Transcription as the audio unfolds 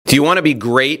Do you want to be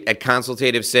great at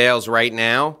consultative sales right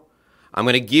now? I'm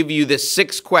going to give you the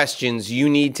 6 questions you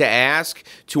need to ask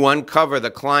to uncover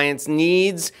the client's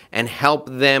needs and help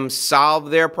them solve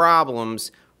their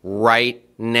problems right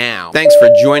now. Thanks for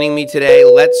joining me today.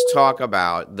 Let's talk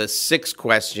about the 6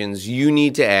 questions you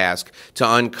need to ask to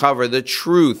uncover the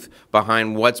truth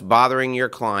behind what's bothering your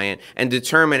client and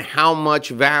determine how much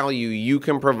value you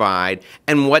can provide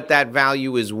and what that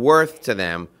value is worth to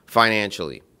them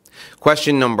financially.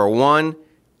 Question number 1,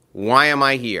 why am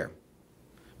I here?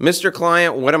 Mr.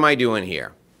 Client, what am I doing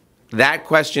here? That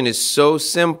question is so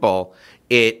simple,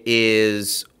 it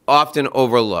is often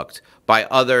overlooked by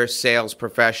other sales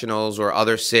professionals or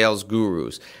other sales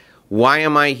gurus. Why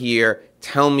am I here?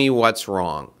 Tell me what's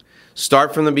wrong.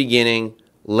 Start from the beginning,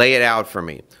 lay it out for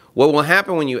me. What will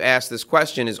happen when you ask this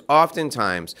question is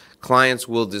oftentimes clients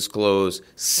will disclose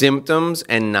symptoms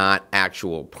and not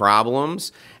actual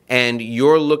problems, and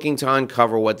you're looking to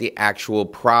uncover what the actual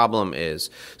problem is.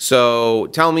 So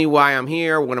tell me why I'm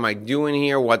here, what am I doing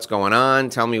here, what's going on,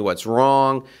 tell me what's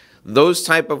wrong. Those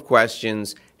type of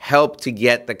questions help to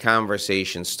get the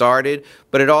conversation started,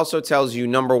 but it also tells you,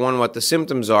 number 1, what the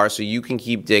symptoms are so you can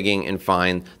keep digging and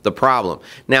find the problem.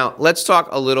 Now, let's talk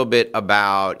a little bit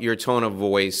about your tone of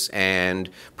voice and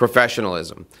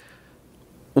professionalism.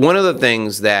 One of the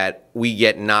things that we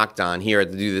get knocked on here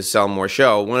at the Do This Sell More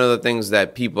show, one of the things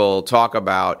that people talk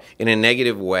about in a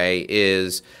negative way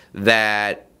is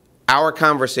that our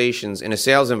conversations in a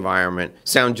sales environment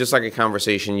sound just like a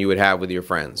conversation you would have with your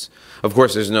friends. Of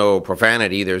course, there's no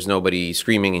profanity. There's nobody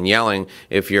screaming and yelling.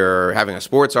 If you're having a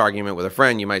sports argument with a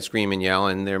friend, you might scream and yell,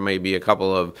 and there may be a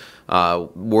couple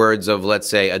of words of, let's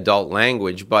say, adult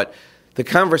language. But the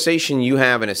conversation you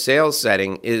have in a sales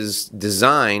setting is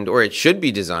designed, or it should be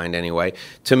designed anyway,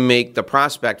 to make the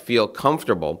prospect feel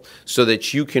comfortable so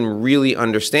that you can really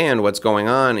understand what's going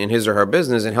on in his or her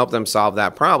business and help them solve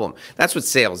that problem. That's what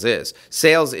sales is.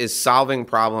 Sales is solving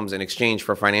problems in exchange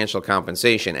for financial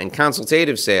compensation, and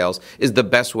consultative sales is the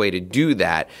best way to do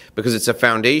that because it's a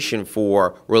foundation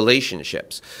for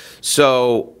relationships.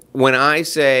 So when I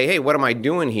say, hey, what am I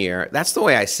doing here? That's the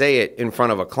way I say it in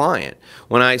front of a client.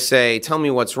 When I say, tell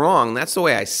me what's wrong, that's the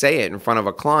way I say it in front of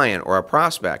a client or a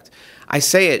prospect. I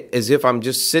say it as if I'm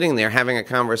just sitting there having a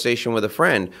conversation with a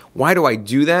friend. Why do I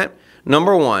do that?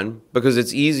 Number 1, because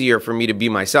it's easier for me to be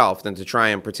myself than to try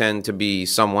and pretend to be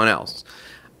someone else.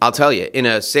 I'll tell you, in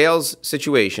a sales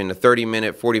situation, a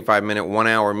 30-minute, 45-minute,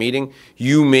 1-hour meeting,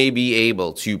 you may be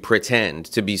able to pretend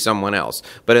to be someone else.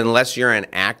 But unless you're an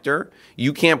actor,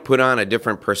 you can't put on a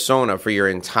different persona for your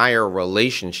entire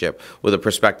relationship with a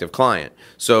prospective client.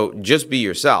 So just be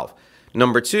yourself.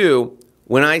 Number 2,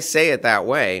 when I say it that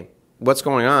way, what's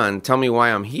going on? Tell me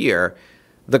why I'm here.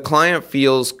 The client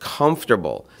feels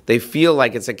comfortable. They feel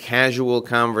like it's a casual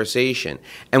conversation,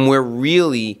 and we're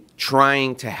really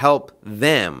trying to help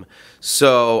them.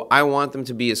 So I want them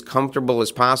to be as comfortable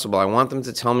as possible. I want them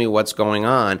to tell me what's going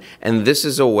on, and this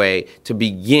is a way to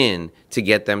begin to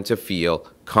get them to feel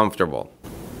comfortable.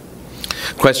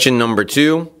 Question number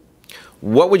 2,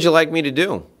 what would you like me to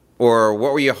do? Or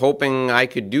what were you hoping I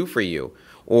could do for you?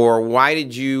 Or why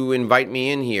did you invite me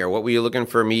in here? What were you looking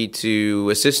for me to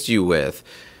assist you with?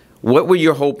 What were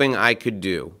you hoping I could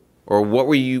do? Or what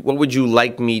would you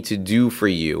like me to do for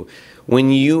you?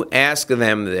 When you ask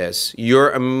them this,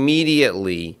 you're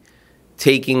immediately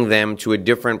taking them to a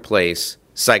different place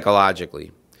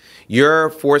psychologically. You're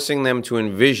forcing them to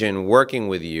envision working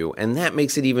with you, and that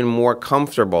makes it even more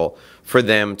comfortable for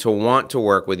them to want to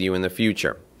work with you in the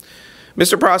future.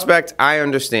 Mr. Prospect, I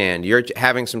understand you're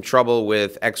having some trouble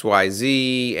with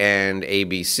XYZ and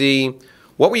ABC.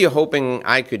 What were you hoping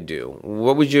I could do?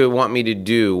 What would you want me to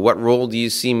do? What role do you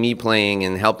see me playing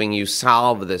in helping you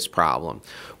solve this problem?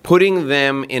 Putting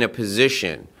them in a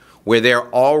position where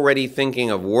they're already thinking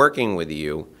of working with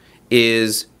you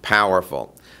is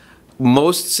powerful.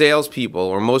 Most salespeople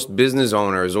or most business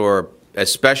owners, or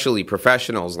especially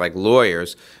professionals like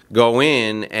lawyers, go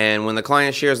in, and when the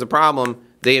client shares the problem,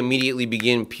 they immediately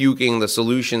begin puking the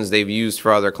solutions they've used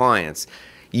for other clients.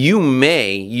 You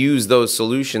may use those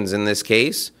solutions in this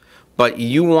case, but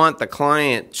you want the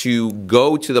client to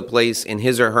go to the place in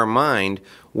his or her mind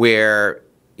where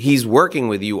he's working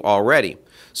with you already.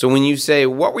 So when you say,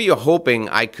 what were you hoping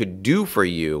I could do for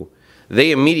you?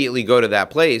 They immediately go to that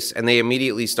place and they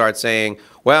immediately start saying,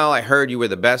 well, I heard you were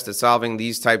the best at solving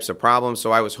these types of problems,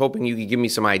 so I was hoping you could give me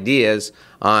some ideas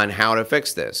on how to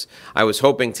fix this. I was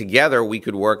hoping together we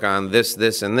could work on this,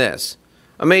 this, and this.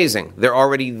 Amazing. They're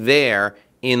already there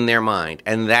in their mind,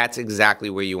 and that's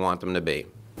exactly where you want them to be.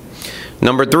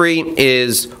 Number 3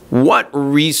 is, what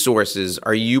resources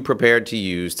are you prepared to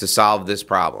use to solve this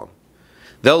problem?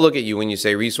 They'll look at you when you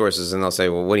say resources and they'll say,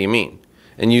 well, what do you mean?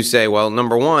 And you say, well,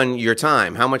 number one, your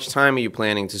time. How much time are you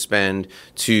planning to spend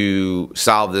to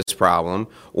solve this problem?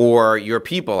 Or your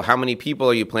people. How many people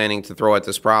are you planning to throw at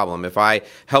this problem? If I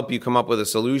help you come up with a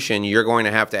solution, you're going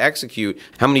to have to execute.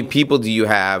 How many people do you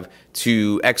have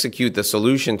to execute the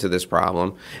solution to this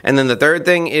problem? And then the third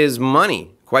thing is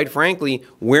money. Quite frankly,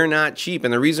 we're not cheap.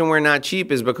 And the reason we're not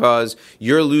cheap is because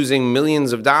you're losing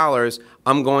millions of dollars.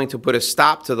 I'm going to put a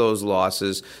stop to those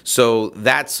losses. So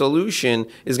that solution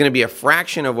is going to be a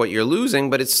fraction of what you're losing,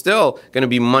 but it's still going to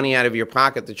be money out of your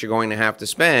pocket that you're going to have to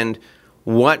spend.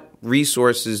 What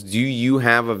resources do you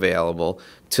have available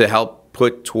to help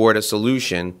put toward a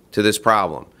solution to this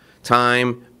problem?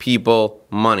 Time, people,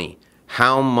 money.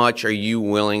 How much are you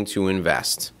willing to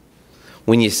invest?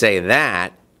 When you say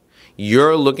that,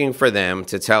 you're looking for them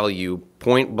to tell you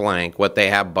point blank what they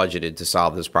have budgeted to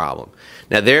solve this problem.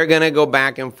 Now, they're going to go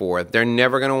back and forth. They're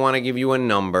never going to want to give you a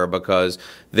number because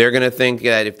they're going to think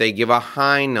that if they give a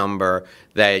high number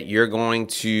that you're going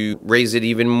to raise it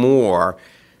even more.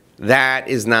 That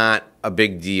is not a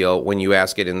big deal when you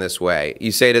ask it in this way.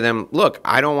 You say to them, look,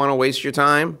 I don't want to waste your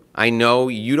time. I know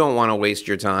you don't want to waste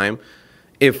your time.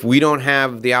 If we don't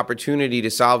have the opportunity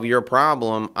to solve your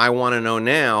problem, I want to know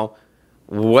now,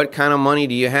 what kind of money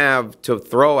do you have to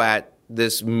throw at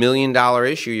this $1 million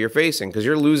issue you're facing? Because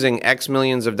you're losing X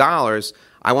millions of dollars.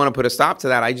 I want to put a stop to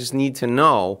that. I just need to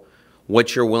know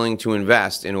what you're willing to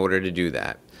invest in order to do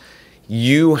that.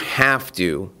 You have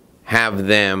to have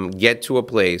them get to a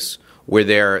place where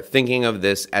they're thinking of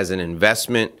this as an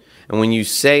investment. And when you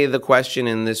say the question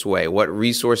in this way, what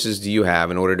resources do you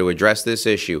have in order to address this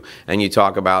issue? And you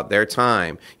talk about their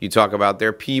time, you talk about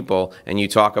their people, and you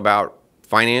talk about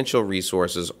financial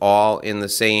resources all in the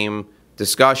same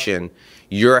discussion,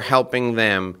 you're helping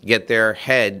them get their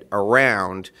head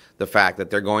around the fact that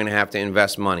they're going to have to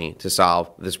invest money to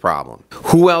solve this problem.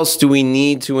 Who else do we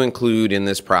need to include in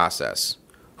this process?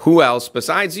 Who else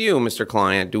besides you, Mr.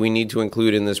 Client, do we need to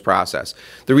include in this process?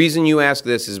 The reason you ask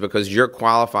this is because you're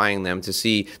qualifying them to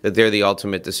see that they're the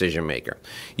ultimate decision maker.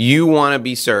 You want to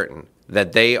be certain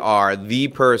that they are the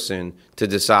person to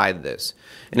decide this.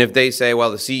 And if they say, well,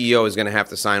 the CEO is going to have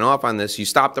to sign off on this, you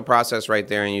stop the process right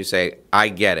there and you say, I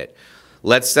get it.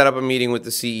 Let's set up a meeting with the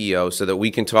CEO so that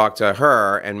we can talk to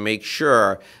her and make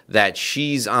sure that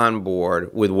she's on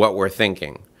board with what we're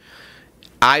thinking.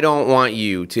 I don't want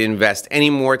you to invest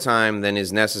any more time than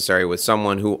is necessary with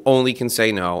someone who only can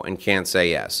say no and can't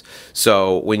say yes.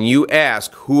 So when you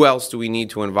ask, who else do we need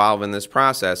to involve in this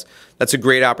process, that's a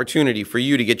great opportunity for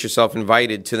you to get yourself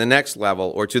invited to the next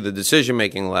level or to the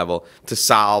decision-making level to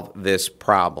solve this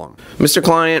problem. Mr.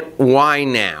 Client, why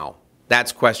now?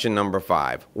 That's question number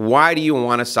 5. Why do you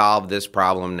want to solve this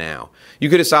problem now?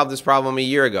 You could have solved this problem a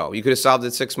year ago. You could have solved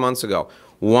it 6 months ago.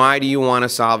 Why do you want to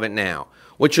solve it now?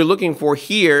 What you're looking for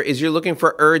here is you're looking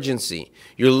for urgency.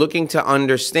 You're looking to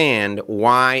understand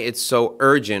why it's so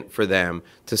urgent for them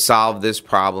to solve this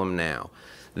problem now.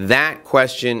 That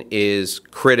question is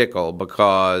critical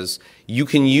because you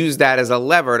can use that as a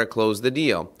lever to close the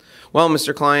deal. Well,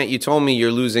 Mr. Client, you told me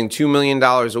you're losing $2 million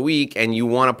a week and you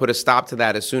want to put a stop to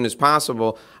that as soon as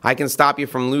possible. I can stop you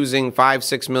from losing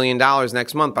 $5-6 million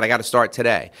next month, but I got to start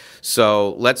today.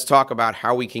 So let's talk about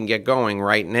how we can get going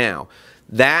right now.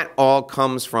 That all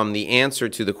comes from the answer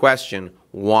to the question,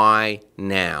 why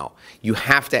now? You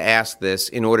have to ask this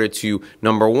in order to,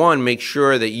 number one, make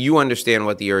sure that you understand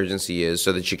what the urgency is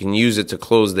so that you can use it to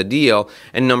close the deal.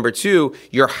 And number two,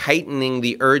 you're heightening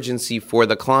the urgency for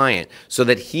the client so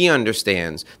that he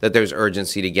understands that there's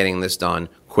urgency to getting this done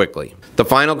quickly. The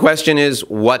final question is,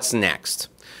 what's next?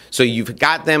 So you've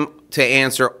got them to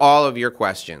answer all of your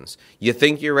questions. You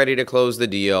think you're ready to close the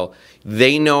deal.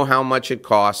 They know how much it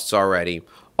costs already.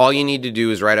 All you need to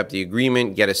do is write up the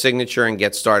agreement, get a signature, and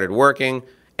get started working.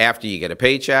 After you get a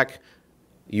paycheck,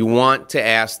 you want to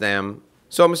ask them,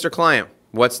 so Mr. Client,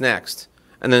 what's next?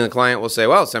 And then the client will say,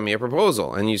 well, send me a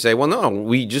proposal. And you say, well, no,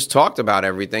 we just talked about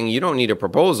everything. You don't need a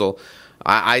proposal.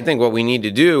 I think what we need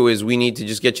to do is we need to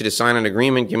just get you to sign an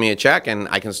agreement, give me a check, and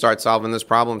I can start solving this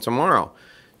problem tomorrow.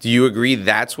 Do you agree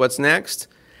that's what's next?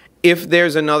 If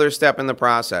there's another step in the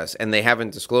process and they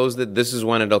haven't disclosed it, this is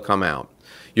when it'll come out.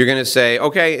 You're going to say,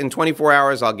 okay, in 24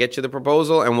 hours, I'll get you the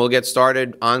proposal and we'll get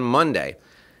started on Monday.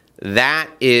 That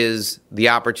is the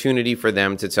opportunity for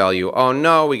them to tell you, oh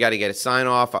no, we got to get a sign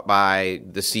off by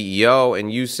the CEO.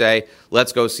 And you say,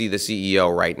 let's go see the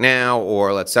CEO right now,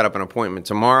 or let's set up an appointment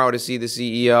tomorrow to see the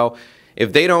CEO.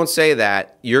 If they don't say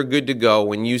that, you're good to go.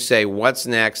 When you say, what's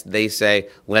next, they say,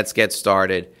 let's get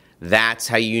started. That's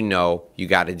how you know you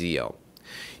got a deal.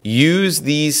 Use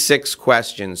these 6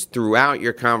 questions throughout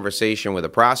your conversation with a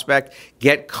prospect.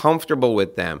 Get comfortable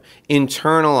with them,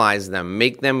 internalize them,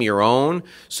 make them your own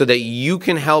so that you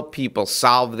can help people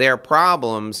solve their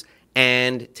problems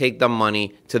and take the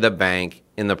money to the bank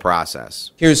in the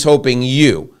process. Here's hoping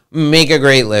you make a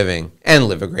great living and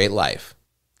live a great life.